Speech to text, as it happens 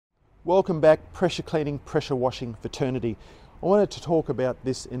Welcome back, pressure cleaning, pressure washing fraternity. I wanted to talk about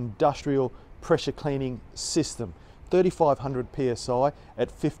this industrial pressure cleaning system, 3500 psi at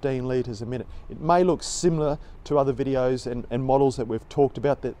 15 litres a minute. It may look similar to other videos and models that we've talked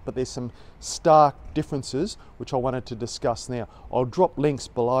about, but there's some stark differences which I wanted to discuss now. I'll drop links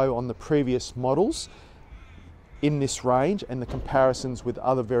below on the previous models in this range and the comparisons with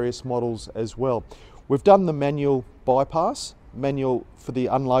other various models as well. We've done the manual bypass, manual for the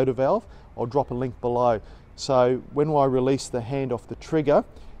unloader valve. I'll drop a link below. So when I release the hand off the trigger,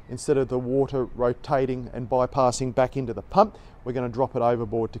 instead of the water rotating and bypassing back into the pump, we're going to drop it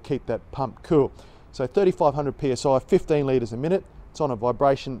overboard to keep that pump cool. So 3500 psi, 15 litres a minute. It's on a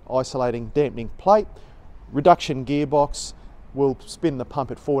vibration isolating dampening plate. Reduction gearbox will spin the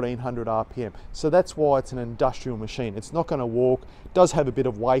pump at 1400 RPM. So that's why it's an industrial machine. It's not going to walk. It does have a bit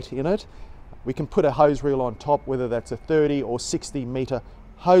of weight in it. We can put a hose reel on top, whether that's a 30 or 60 metre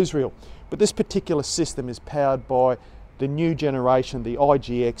hose reel. But this particular system is powered by the new generation, the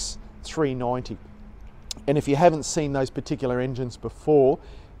IGX 390. And if you haven't seen those particular engines before,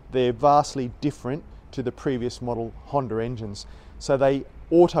 they're vastly different to the previous model Honda engines. So they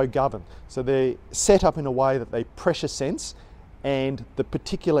auto-govern. So they're set up in a way that they pressure sense, and the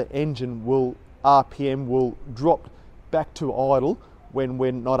particular engine RPM will drop back to idle when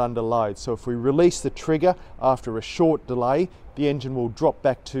we're not under load. So if we release the trigger after a short delay, the engine will drop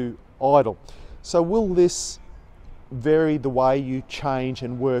back to idle. So will this vary the way you change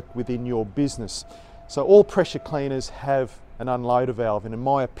and work within your business? So all pressure cleaners have an unloader valve, and in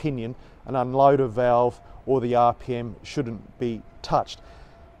my opinion, an unloader valve or the RPM shouldn't be touched.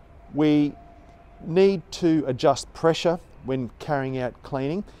 We need to adjust pressure when carrying out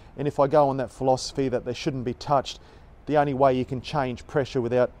cleaning, and if I go on that philosophy that they shouldn't be touched, the only way you can change pressure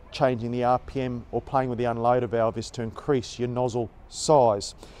without changing the RPM or playing with the unloader valve is to increase your nozzle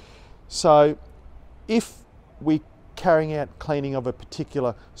size. So if we carrying out cleaning of a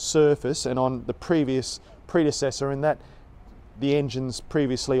particular surface, and on the previous predecessor, and that the engines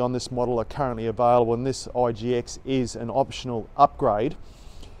previously on this model are currently available, and this IGX is an optional upgrade,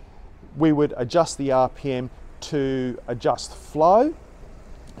 we would adjust the RPM to adjust flow,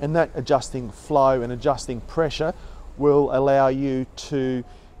 and that adjusting flow and adjusting pressure will allow you to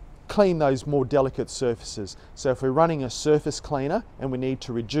clean those more delicate surfaces. So if we're running a surface cleaner and we need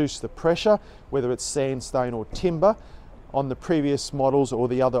to reduce the pressure, whether it's sandstone or timber, on the previous models or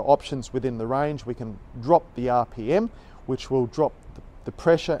the other options within the range, we can drop the RPM, which will drop the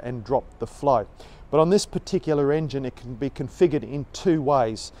pressure and drop the flow. But on this particular engine, it can be configured in two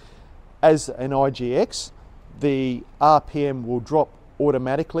ways. As an IGX, the RPM will drop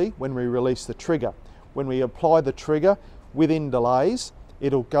automatically when we release the trigger. When we apply the trigger, within delays,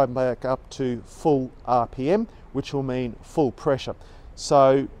 it'll go back up to full RPM, which will mean full pressure.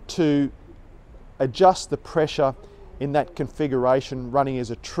 So to adjust the pressure in that configuration running as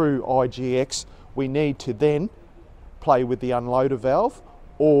a true IGX, we need to then play with the unloader valve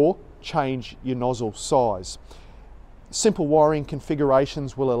or change your nozzle size. Simple wiring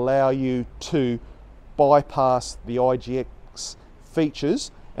configurations will allow you to bypass the IGX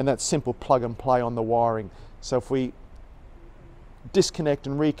features, and that's simple plug and play on the wiring. So if we disconnect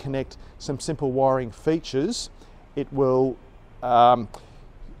and reconnect some simple wiring features, it will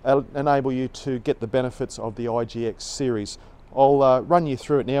enable you to get the benefits of the IGX series. I'll run you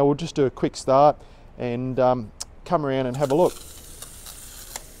through it now. We'll just do a quick start and come around and have a look.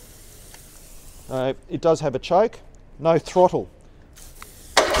 It does have a choke, no throttle.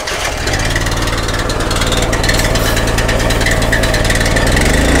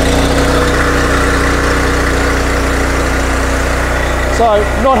 So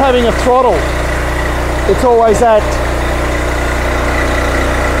not having a throttle, it's always at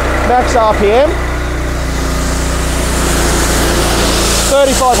max RPM,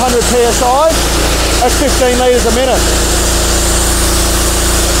 3500 psi at 15 litres a minute.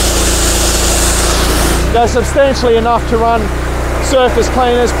 That's substantially enough to run surface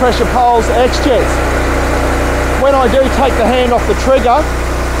cleaners, pressure poles, X-jets. When I do take the hand off the trigger,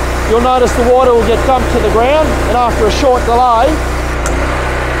 you'll notice the water will get dumped to the ground, and after a short delay,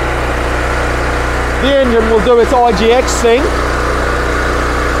 the engine will do its IGX thing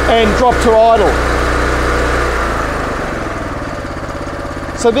and drop to idle.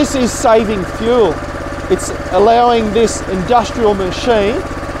 So this is saving fuel. It's allowing this industrial machine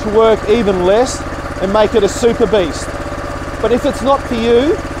to work even less and make it a super beast. But if it's not for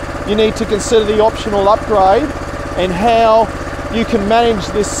you, you need to consider the optional upgrade and how you can manage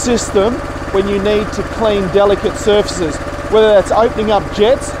this system when you need to clean delicate surfaces, whether that's opening up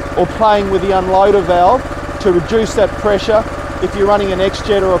jets or playing with the unloader valve to reduce that pressure if you're running an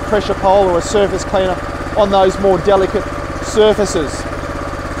X-Jet or a pressure pole or a surface cleaner on those more delicate surfaces.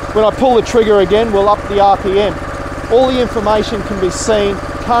 When I pull the trigger again, we'll up the RPM. All the information can be seen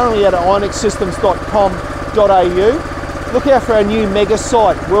currently at ionixsystems.com.au. Look out for our new mega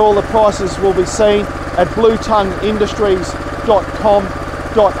site where all the prices will be seen at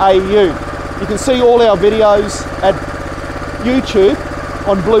bluetongueindustries.com.au. You can see all our videos at YouTube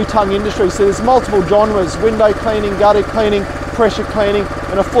on Blue Tongue Industries. So there's multiple genres: window cleaning, gutter cleaning, pressure cleaning,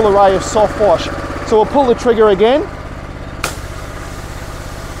 and a full array of soft wash. So we'll pull the trigger again.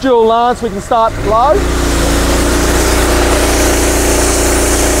 Dual lance, we can start low.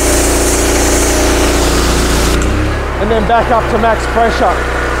 And then back up to max pressure.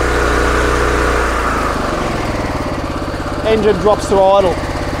 Engine drops to idle.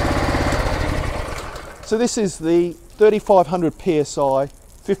 So this is the 3500 PSI,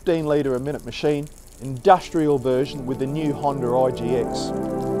 15 litre a minute machine, industrial version with the new Honda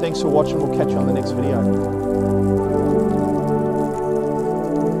IGX. Thanks for watching, we'll catch you on the next video.